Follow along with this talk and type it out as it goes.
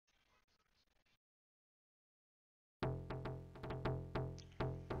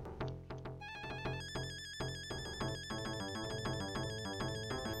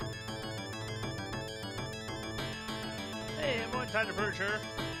everyone, Tyler Birch here.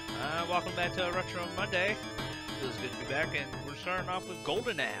 Welcome back to Retro Monday. Feels good to be back, and we're starting off with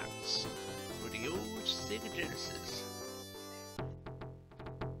Golden Axe for the old Sega Genesis.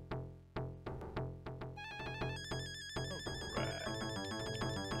 Alright.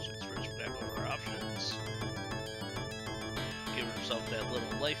 Let's first back over our options. Give yourself that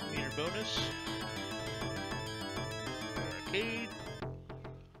little life meter bonus. Arcade.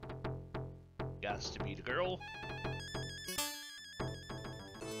 Gots to be the girl.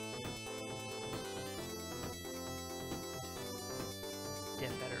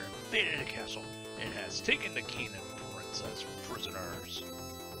 Better invaded the castle and has taken the king and princess prisoners.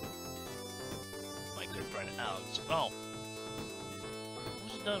 My good friend Alex. Oh. I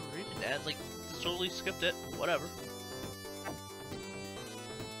wasn't done reading that. Like, just totally skipped it. Whatever.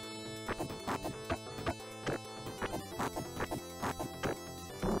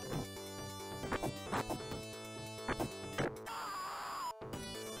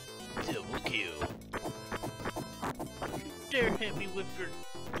 Double kill. Dare hit me with your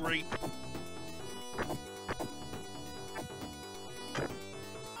great.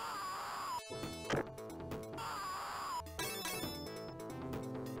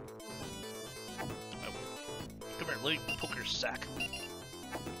 Come here, let me poke your sack.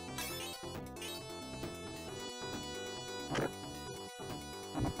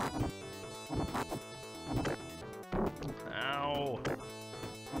 Ow.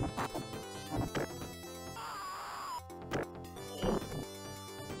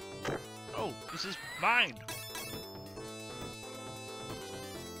 Oh, this is mine!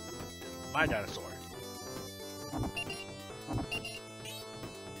 My dinosaur.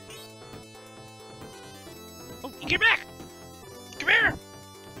 Oh, get back! Come here!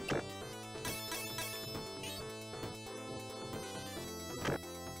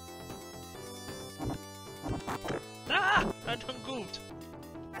 Ah! I done goofed.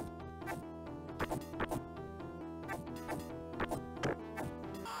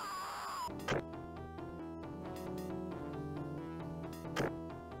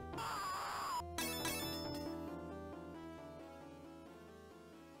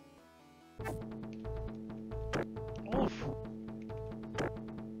 Oof.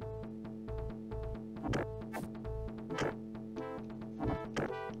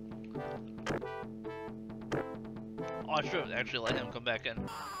 Oh, I should have actually let him come back in.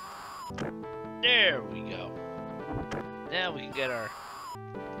 There we go. Now we can get our...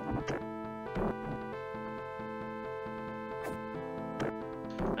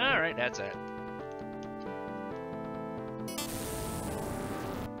 Alright, that's it.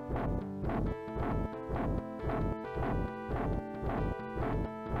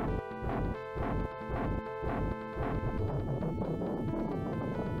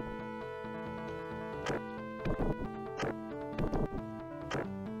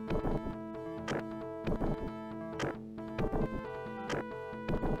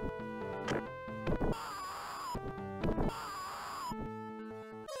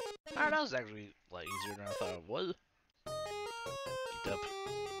 Alright, that was actually a lot easier than I thought it was.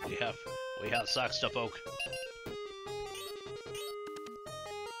 Get up. We have socks to poke.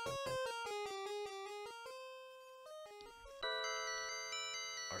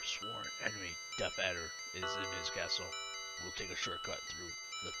 Our sworn enemy, Death Adder, is in his castle. We'll take a shortcut through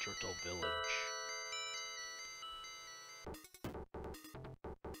the Turtle Village.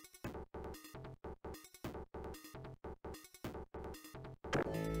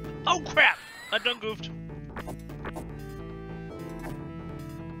 Oh crap! I done goofed.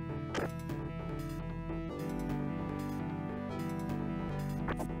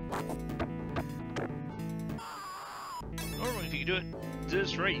 Normally if you do it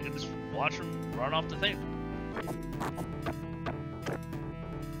this right, you can just watch them run off the thing.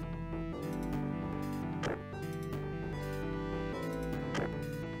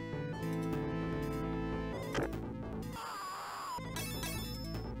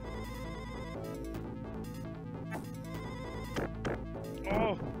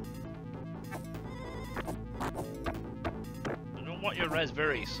 Oh! I don't want your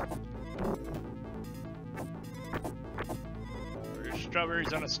raspberries. Or your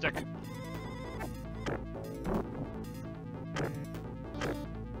strawberries on a stick.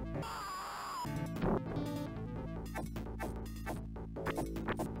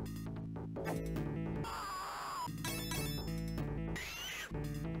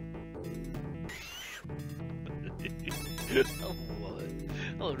 Oh, what?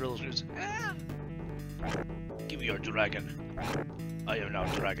 Hello, Riddle Shoes. Ah! Give me your dragon. I am now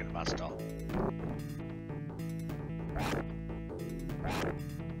Dragon Master.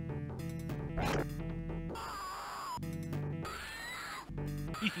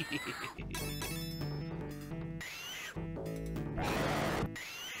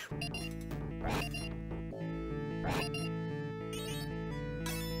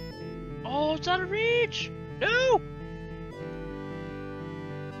 Oh, it's out of reach! No!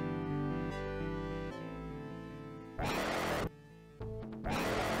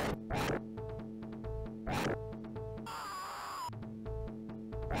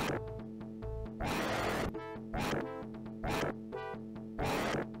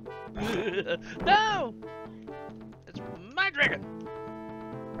 No! It's my dragon!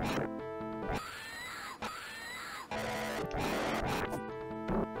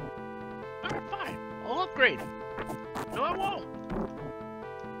 Alright, fine. I'll upgrade. No, I won't.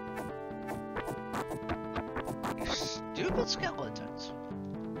 You stupid skeletons.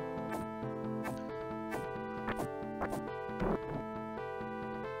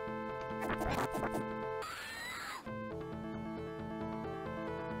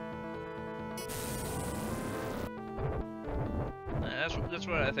 That's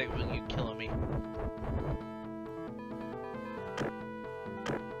what I think when you killing me.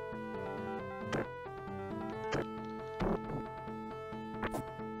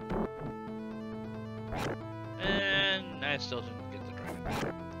 And I still didn't get the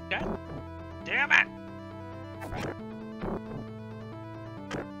dragon. God damn it!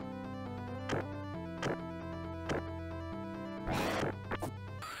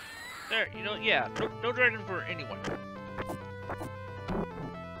 There, you know, yeah, no dragon for anyone.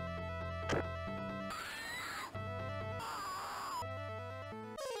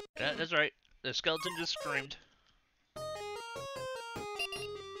 That's right. The skeleton just screamed.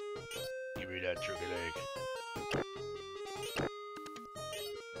 Give me that turkey leg.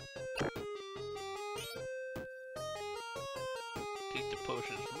 Take the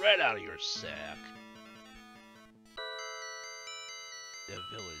potions right out of your sack. The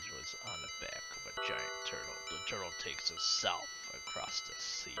village was on the back of a giant turtle. The turtle takes us south across the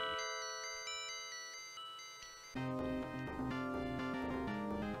sea.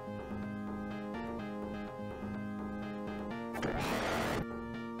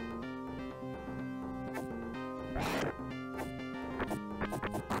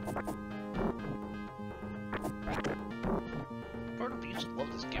 Part of me used to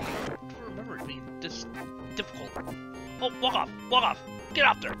love this game. I don't remember it being this difficult. Oh, walk off! Walk off! Get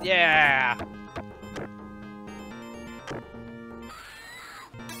out there! Yeah!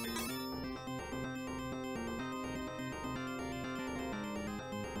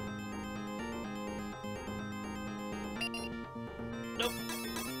 Nope.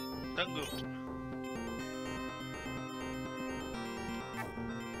 Done goofed.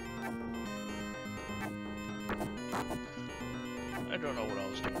 I don't know what I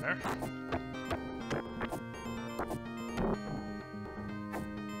was doing there.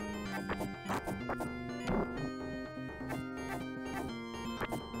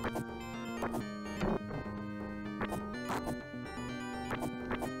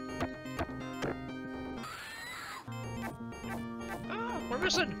 Ah, we're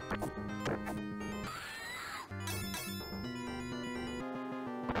missing!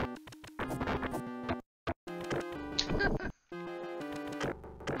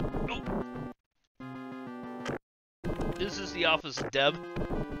 This is the office of Deb.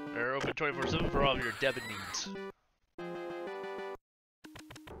 They're open 24/7 for all of your debit needs.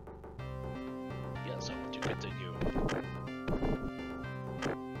 Yes, I want to continue.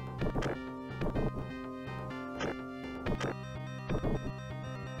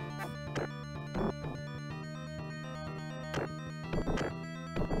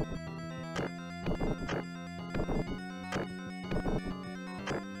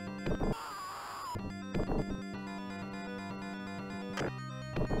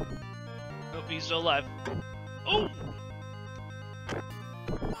 Nope, he's still alive. Oh!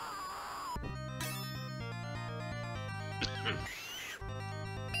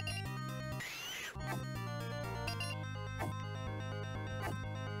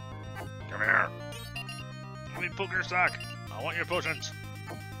 Come here. Give me poker sock. I want your potions.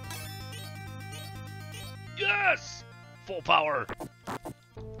 Yes! Full power.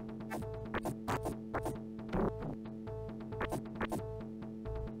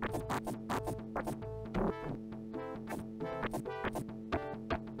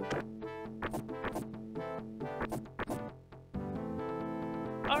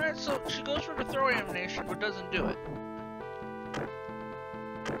 Alright, so she goes for the throw animation, but doesn't do it.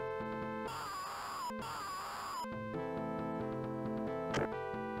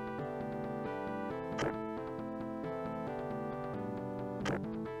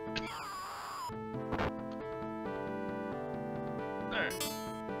 Alright.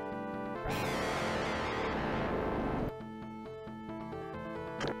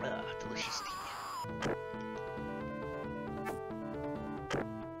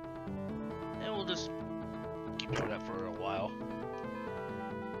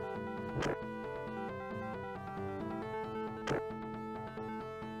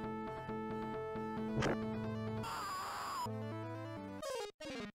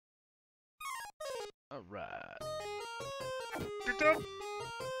 Alright. Get up!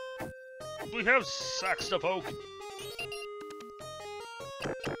 We have sacks to poke!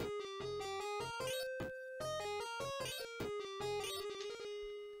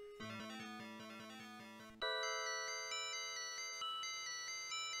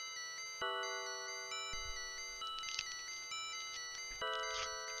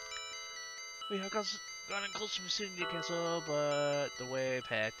 We have gotten close to vicinity the castle, but the way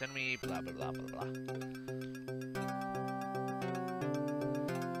packed enemy, blah blah blah blah blah.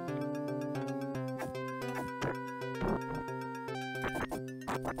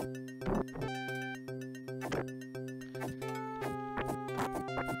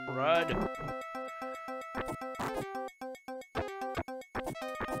 Run!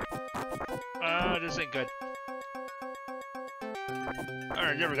 This ain't good.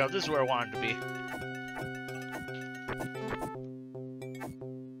 Alright, there we go. This is where I wanted to be.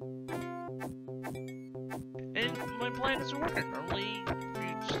 And my plan isn't working. Normally, if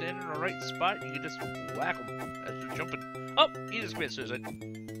you stand in the right spot, you can just whack them as they're jumping. Oh! He just committed suicide.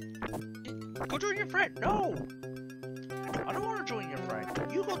 Go join your friend! No! I don't want to join your friend.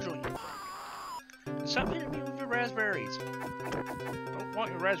 You go join your friend. Stop hitting me with your raspberries. I don't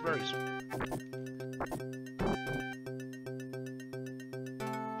want your raspberries.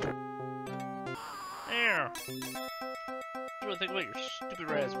 There. What do you think about your stupid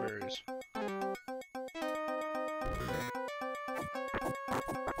raspberries?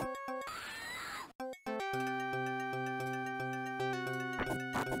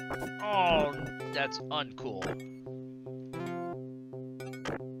 Oh, that's uncool.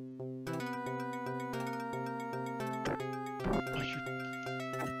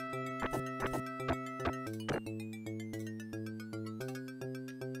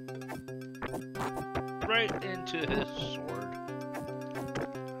 Right into his sword.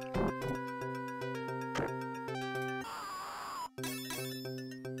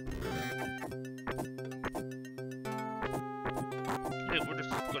 Hey, we're just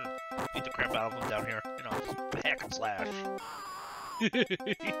gonna beat the crap out of him down here. You know, hack and slash.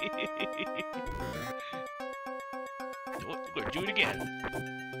 We're gonna do it again.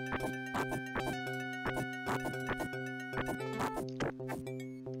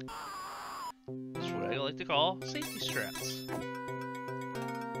 To call safety straps.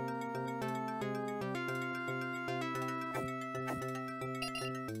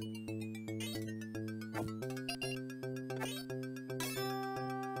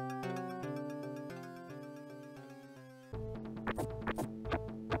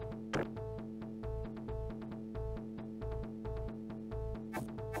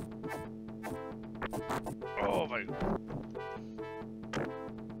 Oh my God.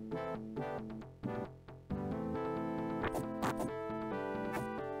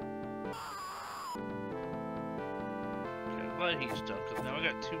 Glad he's done, because now I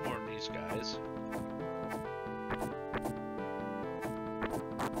got two more of these guys.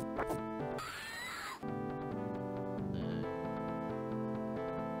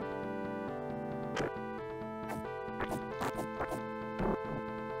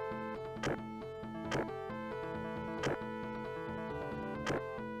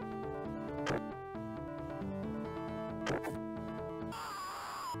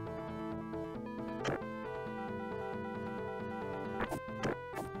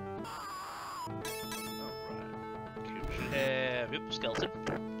 Yep, skeleton.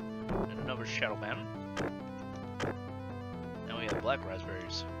 And another shadow man. Now we have black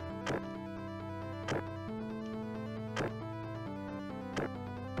raspberries.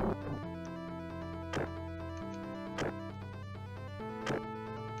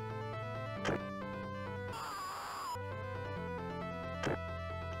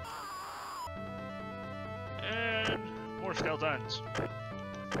 And more skeletons.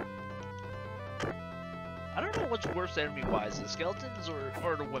 I don't know what's worse enemy-wise, the skeletons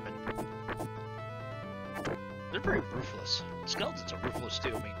or the women. They're very ruthless. Skeletons are ruthless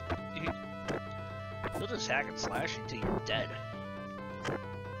too. I mean, they'll just hack and slash until you're dead.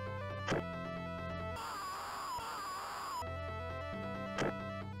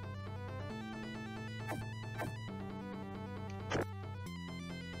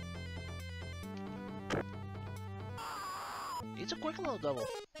 It's a quick little double.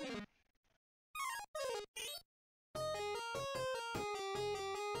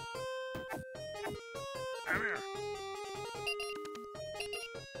 Come here.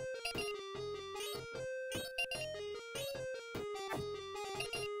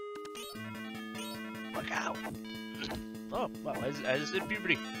 Look out! Oh, wow, I just hit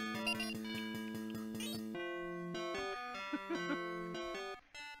puberty.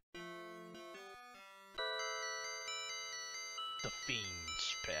 The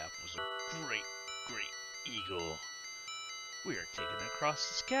Fiend's Path was a great, great eagle. We are taking it across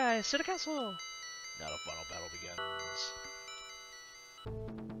the sky to the castle. Now the final battle begins.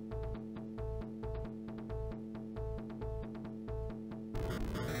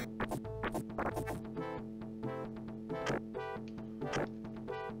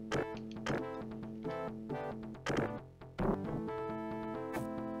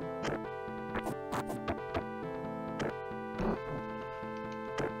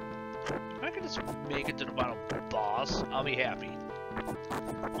 If I can just make it to the final boss, I'll be happy.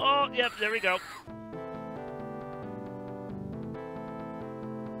 Oh, yep, there we go.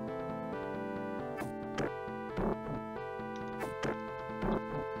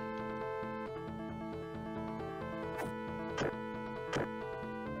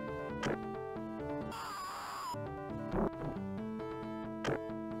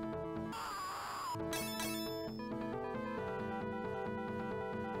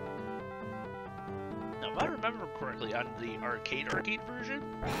 Now, if I remember correctly, on the arcade version,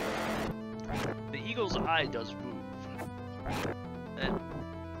 the eagle's eye does move. And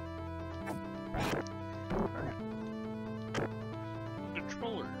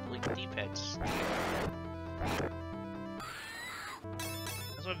controller, like D-pads.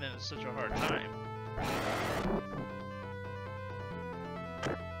 That's why I'm having such a hard time.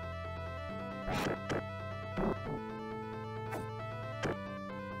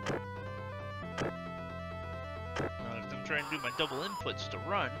 I'm trying to do my double inputs to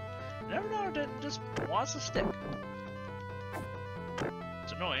run. And every now and then it just wants to stick.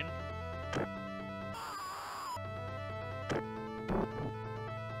 It's annoying.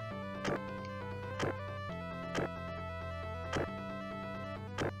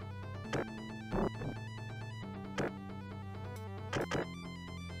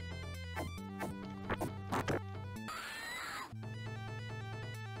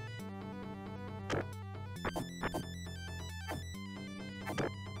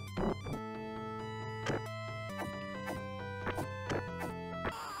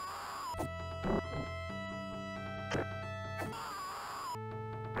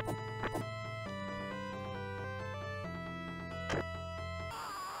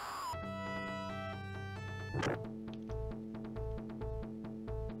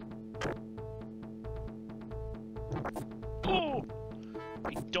 Oh!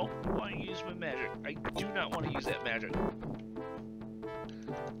 I don't want to use my magic. I do not want to use that magic.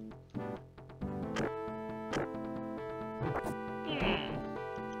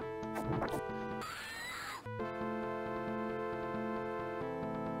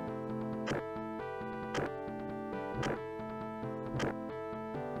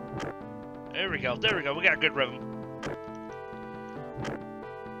 There we go, we got a good rhythm.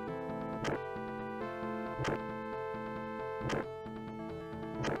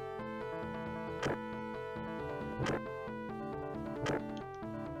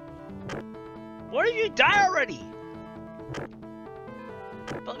 Why did you die already?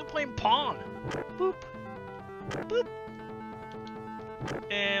 I'm playing Pawn. Boop. Boop.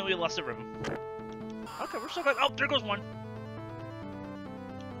 And we lost the rhythm. Okay, we're still good. Oh, there goes one.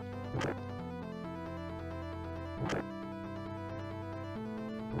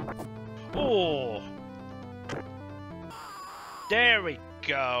 Oh. There we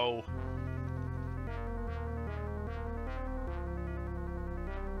go.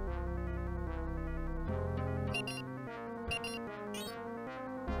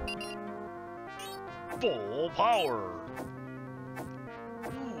 Full power.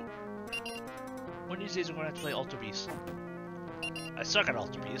 Ooh. One of these days I'm gonna have to play Alter Beast. I suck at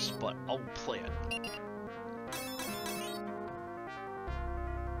Alter Beast, but I'll play it.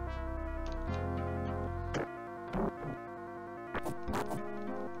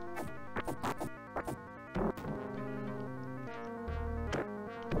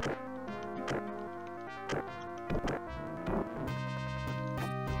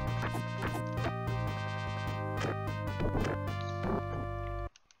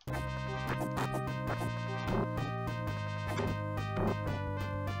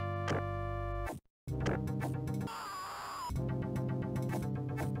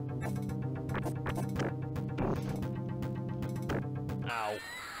 Ow.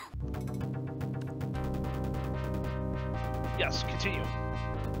 Yes, continue.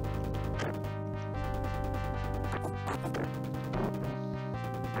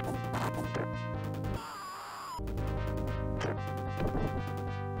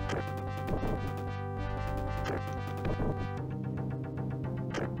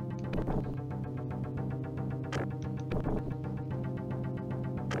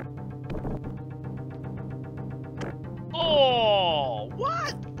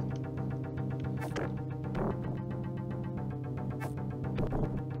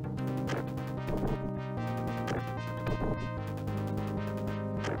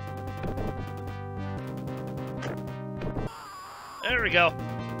 There we go.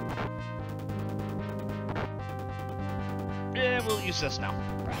 Yeah, we'll use this now.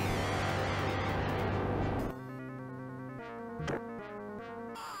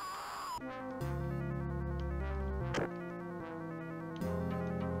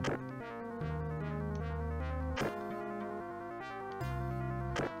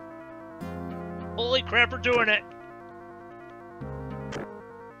 Holy crap, we're doing it!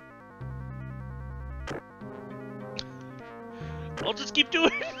 I'll just keep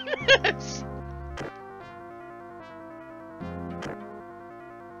doing this!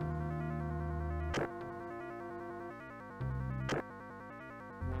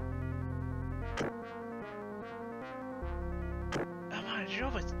 Come on,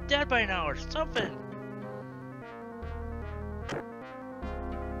 Jova's dead by now or something!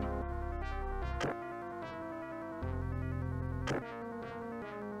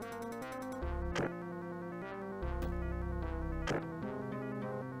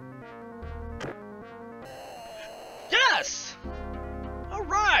 Yes!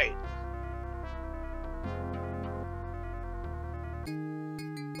 Alright!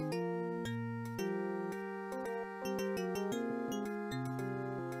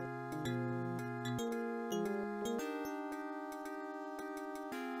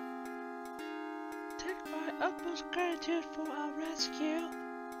 Take my utmost gratitude for our rescue.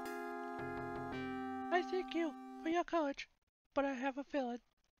 I thank you for your courage, but I have a feeling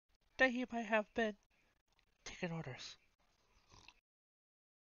that you might have been taking orders.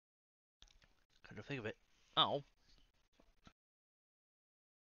 Couldn't think of it. Oh.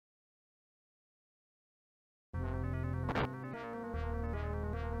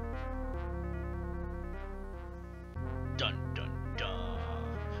 Dun dun dun.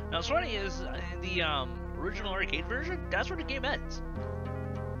 Now, what's funny is in the original arcade version, that's where the game ends.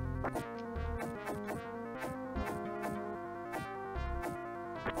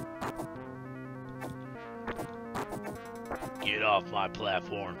 Get off my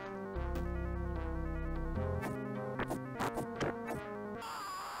platform.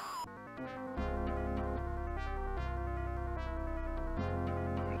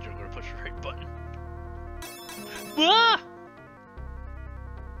 I'm gonna push the right button. Ah!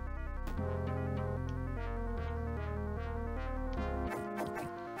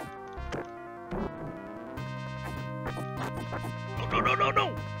 No, no, no, no,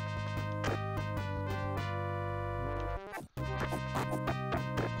 no!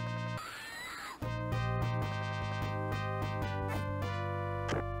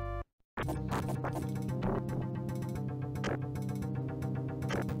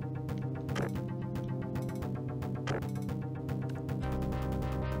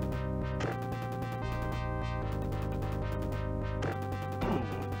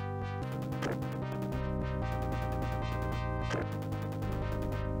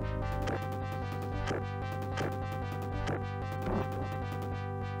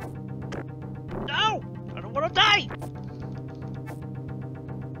 No! I don't want to die!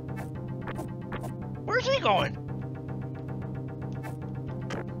 Where's he going?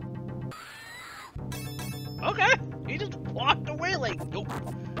 Okay, he just walked away like, nope,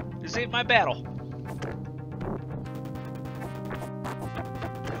 this ain't my battle.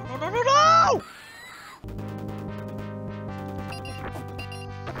 No, no, no, no, no!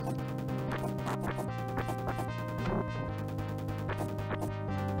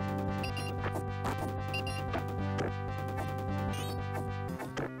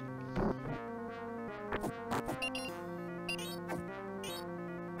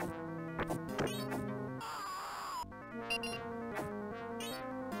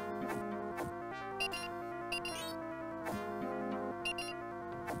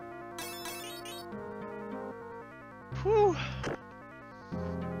 Whew.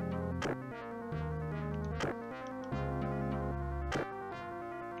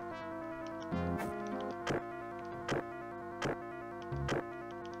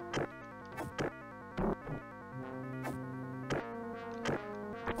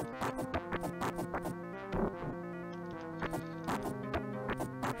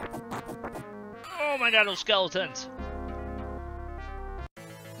 Oh my god, those skeletons.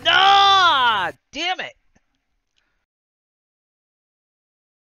 Nah! Damn it!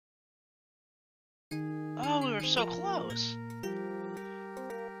 Oh, we were so close.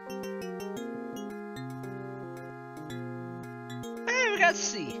 Hey, we got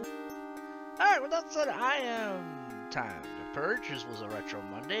C. Alright, with that said, I am time to purge. This was a Retro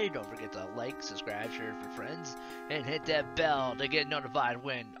Monday. Don't forget to like, subscribe, share it for friends, and hit that bell to get notified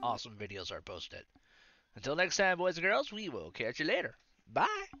when awesome videos are posted. Until next time, boys and girls, we will catch you later. Bye!